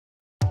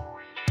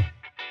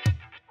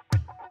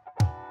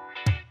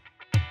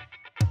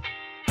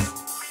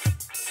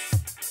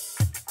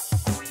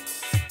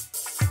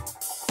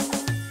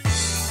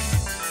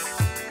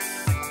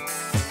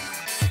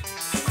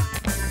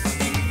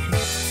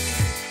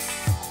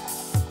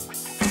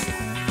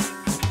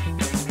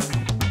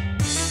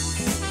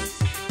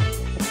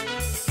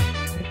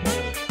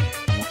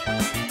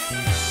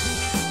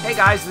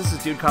guys, this is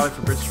Dudecollar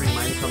from Bridge Street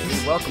Mining Company.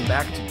 Welcome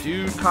back to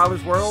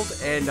Dudecollar's World,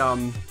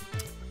 and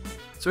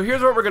so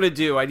here's what we're gonna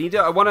do.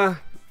 I want to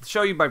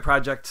show you my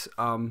project.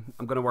 I'm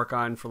gonna work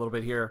on for a little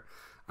bit here.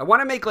 I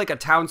want to make like a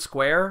town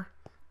square,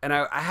 and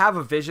I have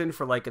a vision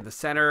for like in the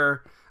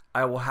center.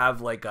 I will have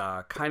like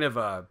a kind of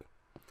a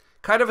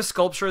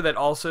sculpture that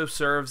also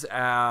serves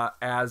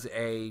as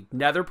a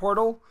nether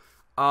portal,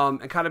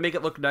 and kind of make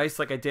it look nice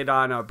like I did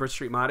on Bridge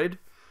Street Modded.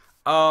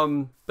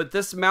 But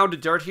this mound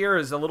of dirt here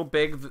is a little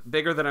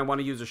bigger than I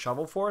want to use a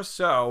shovel for.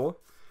 So,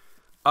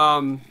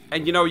 and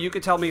you know, you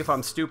could tell me if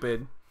I'm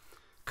stupid,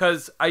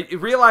 because I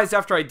realized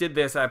after I did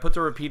this, I put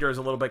the repeaters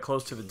a little bit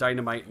close to the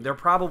dynamite, and they're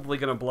probably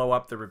going to blow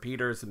up the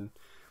repeaters and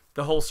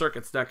the whole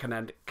circuit's not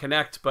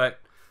connect.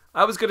 But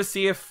I was going to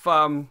see if,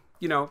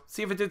 you know,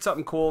 see if it did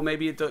something cool.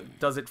 Maybe it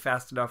does it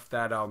fast enough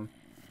that,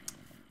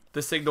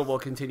 the signal will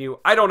continue.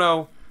 I don't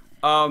know.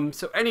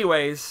 So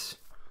anyways,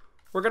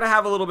 we're going to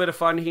have a little bit of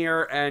fun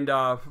here and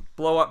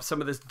blow up some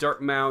of this dirt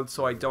mound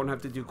so I don't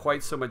have to do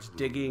quite so much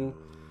digging.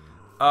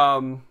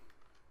 You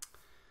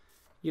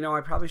know, I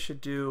probably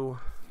should do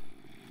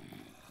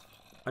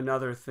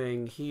another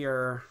thing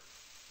here.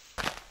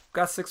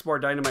 Got 6 more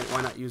dynamite.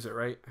 Why not use it,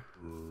 right?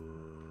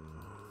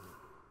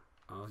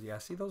 Oh, yeah.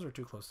 See, those are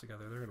too close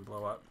together. They're going to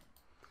blow up.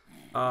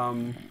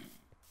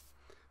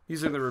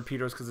 These are the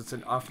repeaters because it's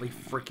an awfully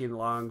freaking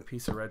long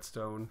piece of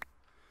redstone.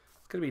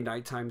 Gonna be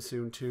nighttime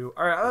soon too.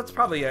 All right, that's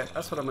probably it.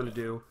 That's what I'm gonna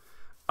do.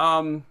 So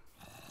I'm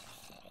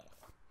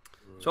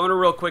gonna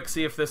real quick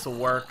see if this will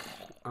work.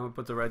 I'm gonna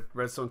put the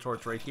redstone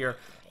torch right here.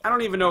 I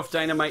don't even know if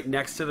dynamite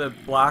next to the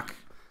block,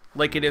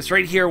 like it is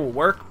right here, will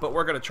work, but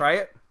we're gonna try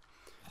it.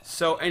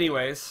 So,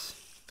 anyways,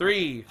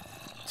 3,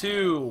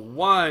 2,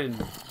 1.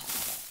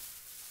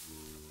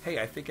 Hey,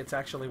 I think it's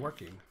actually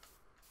working.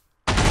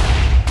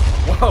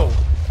 Whoa,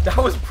 that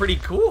was pretty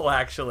cool,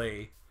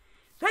 actually.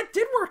 That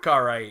did work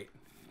all right.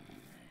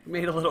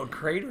 Made a little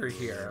crater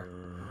here,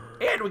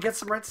 and we get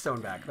some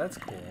redstone back. That's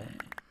cool.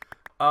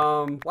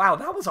 Wow,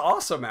 that was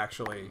awesome,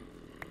 actually.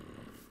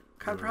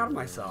 Kind of proud of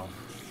myself.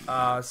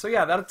 So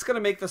yeah, that's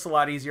gonna make this a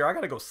lot easier. I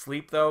gotta go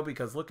sleep though,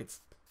 because look, it's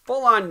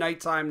full on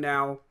nighttime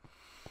now.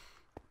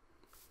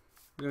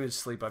 I'm gonna just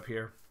sleep up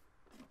here.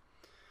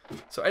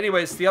 So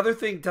anyways, the other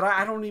thing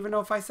I don't even know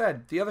if I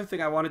said, the other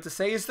thing I wanted to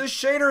say is the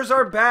shaders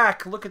are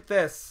back. Look at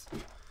this.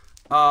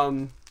 Got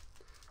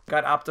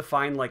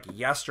Optifine like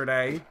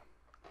yesterday.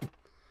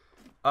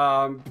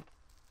 So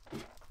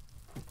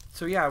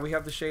yeah, we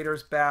have the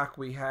shaders back.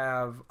 We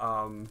have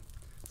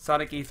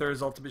Sonic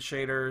Ether's ultimate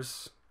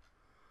shaders.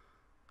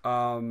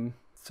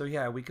 So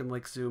yeah, we can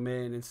like zoom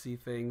in and see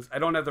things. I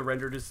don't have the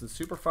render distance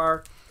super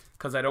far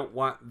because I don't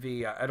want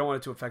the I don't want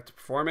it to affect the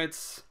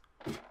performance.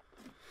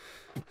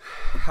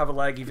 Have a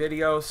laggy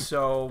video.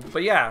 So,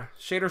 but yeah,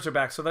 shaders are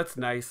back, so that's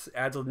nice.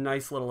 Adds a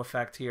nice little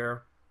effect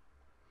here.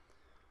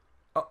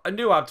 A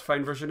new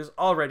Optifine version is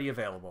already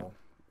available.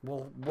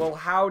 Well,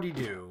 howdy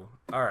do.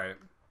 All right.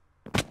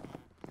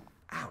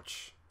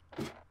 Ouch.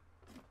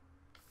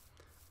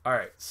 All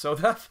right. So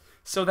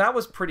that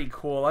was pretty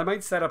cool. I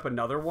might set up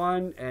another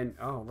one, and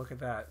oh, look at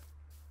that.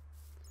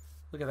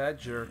 Look at that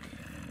jerk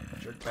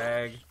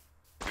bag.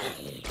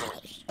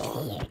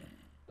 Oh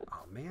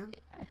man.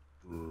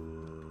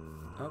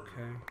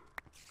 Okay.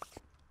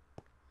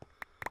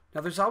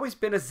 Now there's always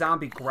been a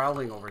zombie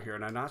growling over here,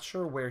 and I'm not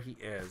sure where he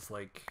is.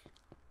 Like,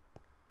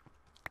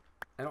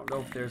 I don't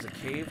know if there's a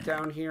cave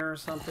down here or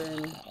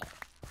something.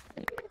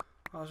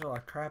 Oh, there's a lot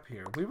of crap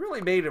here. We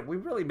really made it. We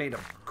really made a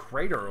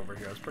crater over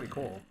here. It's pretty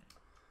cool.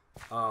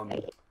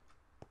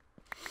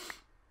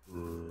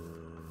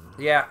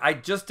 Yeah,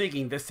 just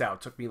digging this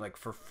out took me like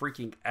for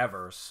freaking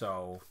ever.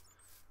 So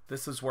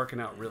this is working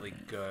out really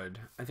good.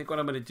 I think what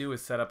I'm gonna do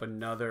is set up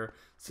another.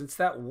 Since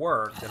that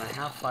worked, and I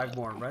have 5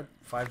 more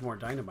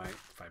dynamite,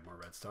 5 more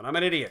redstone. I'm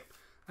an idiot.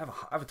 I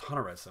have a ton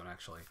of redstone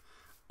actually.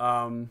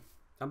 I'm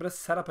gonna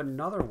set up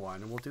another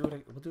one, and we'll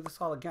do this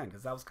all again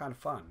because that was kind of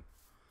fun.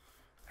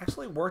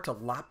 Actually worked a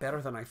lot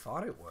better than I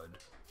thought it would.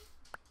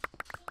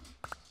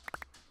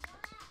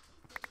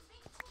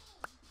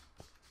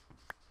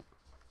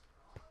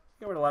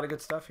 Yeah, we had a lot of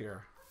good stuff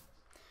here.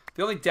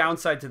 The only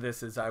downside to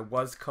this is I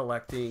was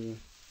collecting,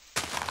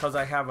 because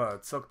I have a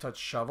Silk Touch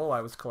shovel, I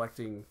was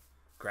collecting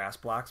grass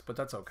blocks, but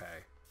that's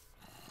okay.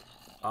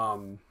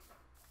 Oh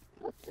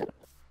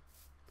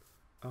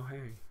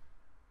hey.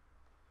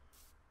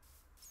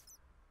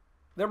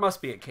 There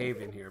must be a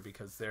cave in here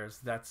because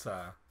that's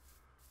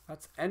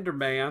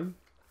Enderman.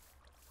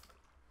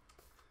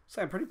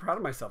 So I'm pretty proud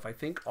of myself. I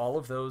think all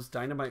of those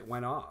dynamite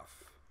went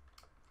off.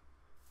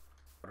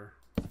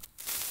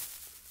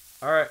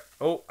 All right.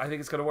 Oh, I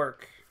think it's gonna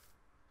work.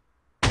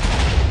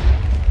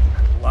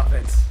 I love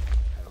it.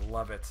 I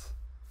love it.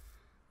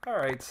 All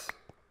right.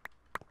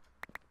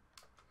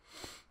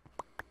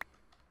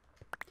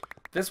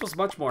 This was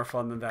much more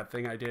fun than that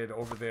thing I did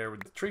over there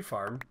with the tree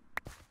farm.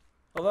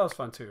 Oh, that was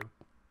fun too.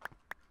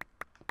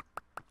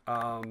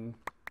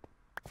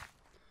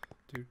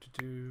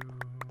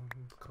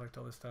 Collect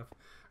all this stuff.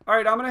 All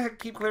right, I'm gonna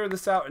keep clearing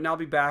this out, and I'll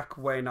be back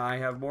when I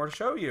have more to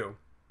show you.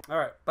 All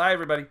right, bye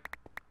everybody.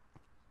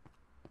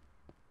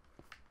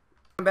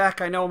 I'm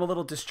back. I know I'm a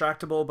little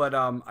distractible, but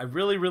I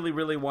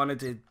really wanted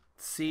to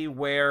see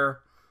where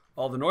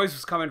all the noise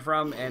was coming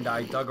from, and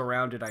I dug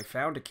around and I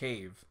found a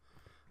cave.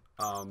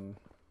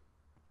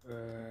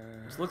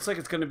 This looks like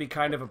it's going to be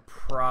kind of a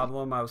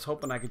problem. I was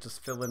hoping I could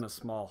just fill in a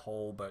small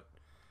hole, but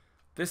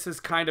this is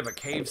kind of a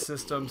cave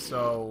system,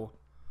 so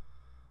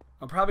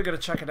I'm probably going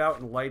to check it out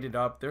and light it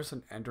up. There's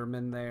an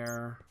Enderman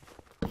there.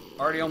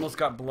 Already almost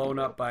got blown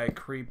up by a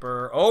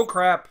creeper. Oh,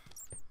 crap!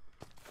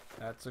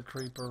 That's a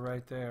creeper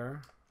right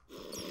there.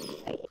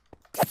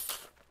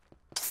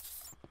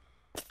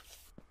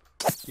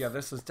 Yeah,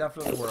 this is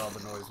definitely where all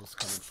the noise was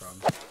coming from.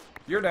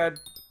 You're dead.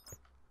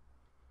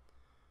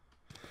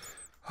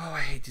 Oh,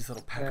 I hate these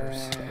little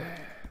peckers.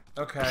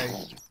 Okay,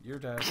 you're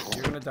dead.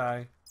 You're gonna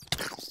die.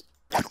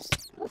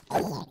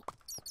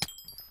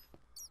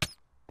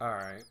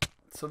 Alright.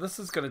 So this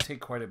is gonna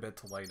take quite a bit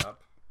to light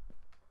up.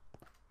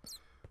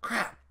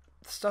 Crap!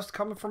 Stuff's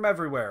coming from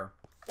everywhere.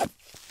 I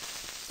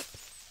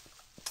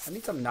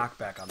need some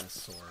knockback on this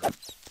sword.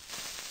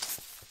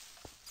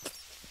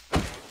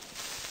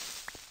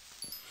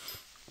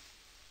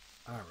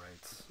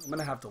 Alright. I'm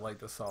gonna have to light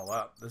this all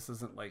up. This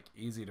isn't, like,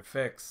 easy to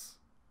fix.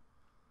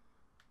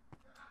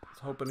 I was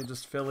hoping to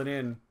just fill it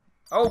in.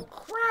 Oh,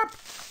 crap!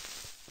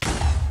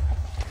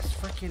 There's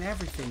freaking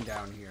everything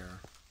down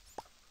here.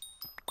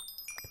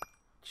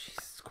 Jeez,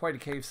 it's quite a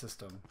cave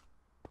system.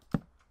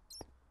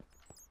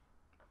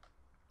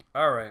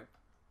 Alright.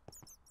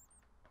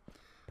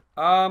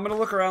 I'm gonna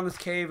look around this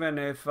cave, and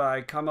if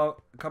I come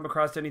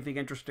across anything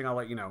interesting, I'll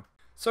let you know.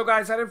 So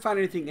guys, I didn't find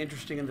anything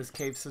interesting in this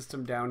cave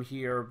system down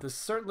here. This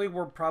certainly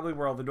probably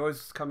where all the noise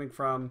is coming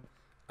from.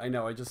 I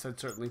know, I just said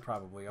certainly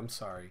probably. I'm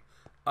sorry.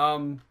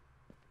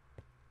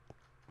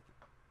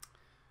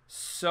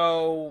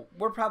 So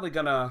we're probably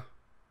gonna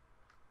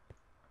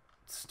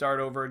start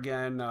over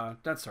again.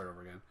 Not start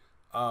over again.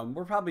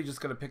 We're probably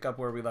just gonna pick up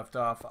where we left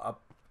off,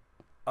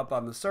 up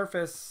on the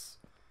surface,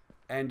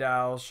 and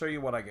I'll show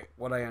you what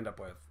I end up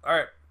with. All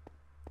right,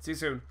 see you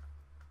soon.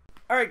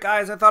 All right,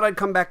 guys, I thought I'd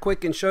come back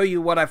quick and show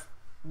you what I've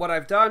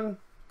done.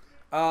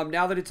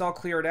 Now that it's all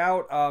cleared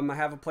out, I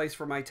have a place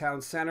for my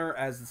town center.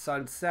 As the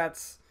sun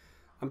sets,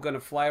 I'm going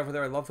to fly over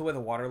there. I love the way the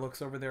water looks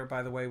over there,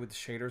 by the way, with the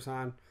shaders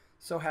on.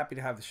 So happy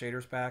to have the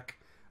shaders back.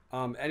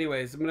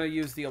 Anyways, I'm going to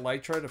use the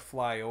elytra to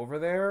fly over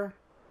there.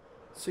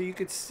 So you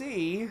could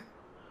see...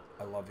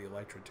 I love the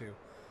elytra, too.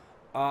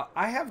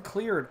 I have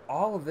cleared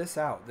all of this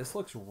out. This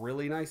looks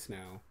really nice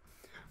now.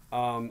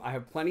 I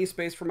have plenty of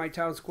space for my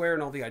town square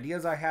and all the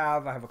ideas I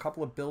have. I have a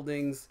couple of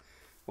buildings.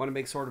 Want to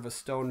make sort of a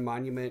stone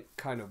monument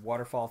kind of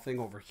waterfall thing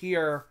over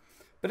here.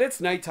 But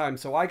it's nighttime,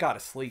 so I gotta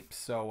sleep.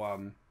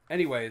 So,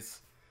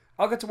 anyways,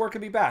 I'll get to work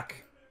and be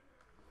back.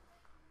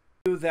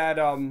 That,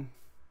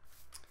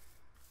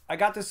 I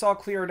got this all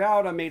cleared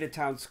out. I made a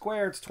town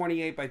square. It's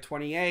 28 by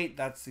 28.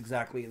 That's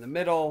exactly in the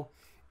middle.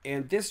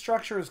 And this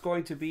structure is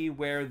going to be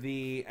where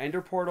the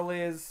ender portal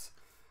is.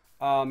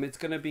 It's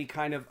going to be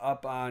kind of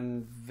up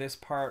on this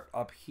part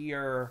up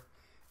here.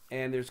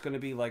 And there's going to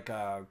be like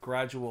a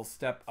gradual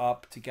step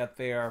up to get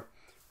there.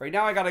 Right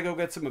now I got to go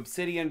get some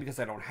obsidian because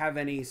I don't have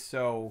any.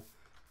 So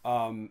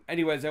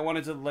anyways, I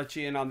wanted to let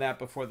you in on that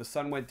before the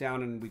sun went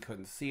down and we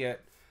couldn't see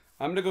it.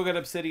 I'm going to go get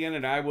obsidian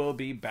and I will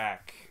be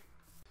back.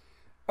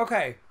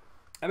 Okay.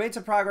 I made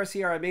some progress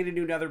here. I made a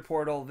new nether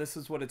portal. This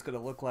is what it's going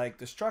to look like.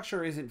 The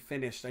structure isn't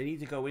finished. I need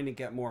to go in and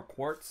get more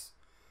quartz.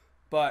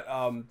 But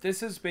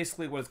this is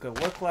basically what it's going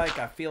to look like.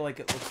 I feel like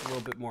it looks a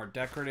little bit more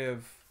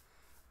decorative.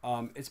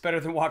 It's better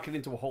than walking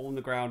into a hole in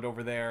the ground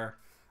over there.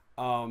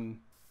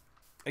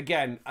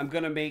 Again, I'm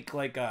going to make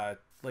like a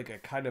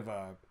kind of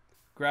a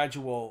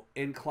gradual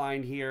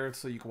incline here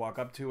so you can walk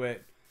up to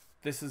it.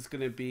 This is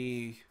going to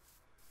be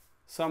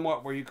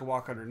somewhat where you can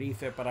walk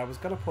underneath it. But I was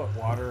going to put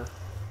water.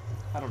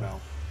 I don't know.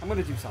 I'm going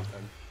to do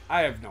something.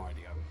 I have no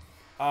idea.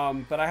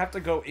 But I have to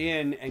go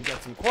in and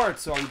get some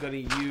quartz, so I'm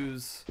going to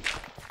use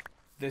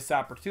this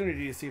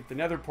opportunity to see if the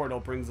nether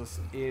portal brings us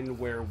in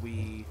where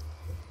we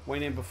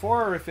went in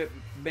before, or if it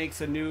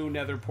makes a new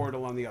nether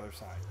portal on the other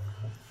side.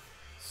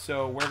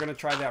 So we're going to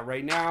try that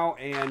right now,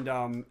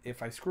 and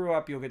if I screw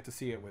up, you'll get to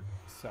see it with me.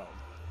 So,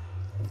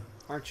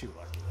 aren't you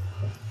lucky?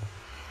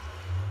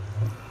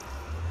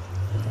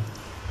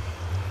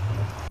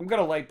 I'm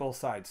going to light both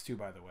sides, too,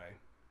 by the way.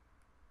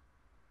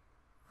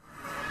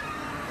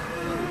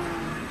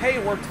 Hey,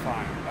 it worked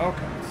fine.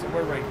 Okay, so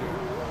we're right here.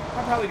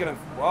 I'm probably gonna...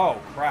 Whoa,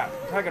 crap.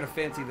 I'm probably gonna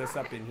fancy this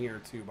up in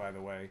here, too, by the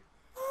way.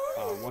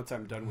 Once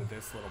I'm done with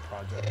this little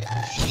project.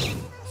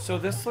 So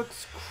this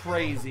looks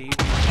crazy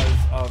because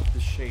of the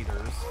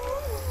shaders.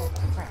 Oh,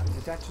 crap.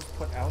 Did that just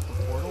put out the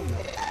portal? No.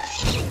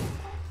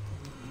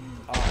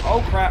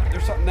 Oh, crap.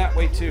 There's something that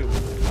way, too.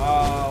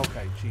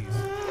 Okay, jeez.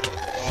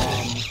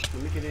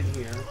 Let me get in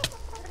here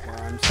where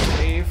I'm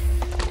safe.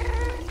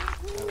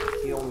 I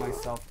will heal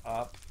myself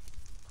up.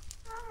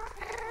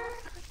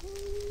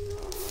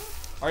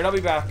 Alright, I'll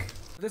be back.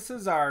 This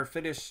is our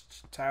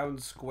finished town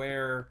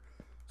square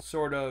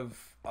sort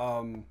of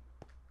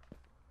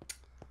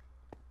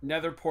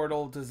nether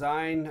portal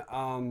design.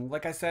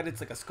 Like I said,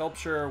 it's like a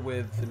sculpture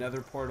with the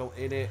nether portal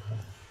in it.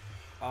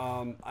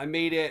 I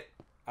made it.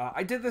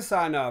 I did this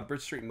on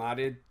Bridge Street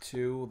Modded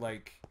too.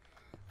 Like,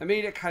 I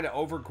made it kind of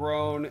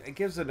overgrown. It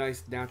gives a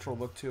nice natural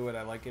look to it.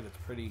 I like it. It's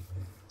pretty,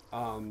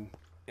 and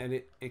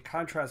it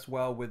contrasts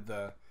well with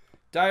the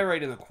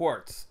diorite and the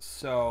quartz.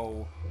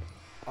 So,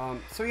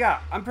 so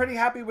yeah, I'm pretty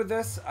happy with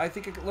this. I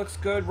think it looks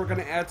good. We're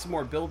gonna add some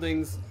more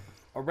buildings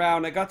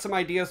around. I got some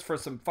ideas for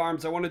some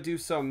farms. I want to do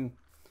some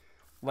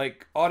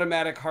like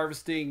automatic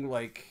harvesting.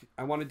 Like,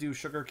 I want to do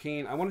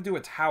sugarcane. I want to do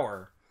a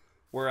tower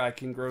where I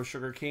can grow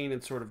sugarcane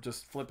and sort of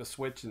just flip a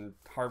switch and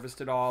harvest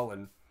it all.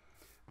 And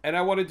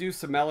I want to do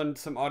some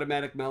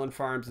automatic melon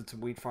farms and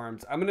some wheat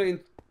farms. I'm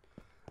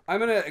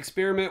gonna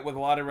experiment with a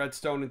lot of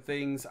redstone and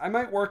things. I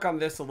might work on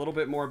this a little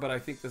bit more, but I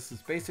think this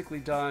is basically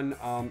done.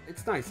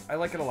 It's nice. I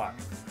like it a lot.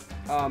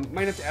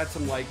 Might have to add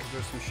some light because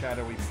there's some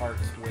shadowy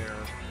parts where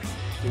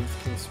things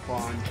can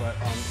spawn, but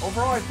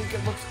overall I think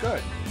it looks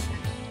good.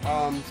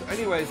 So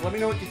anyways, let me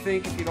know what you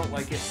think. If you don't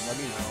like it, let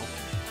me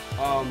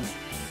know.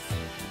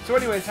 So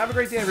anyways, have a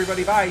great day,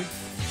 everybody. Bye.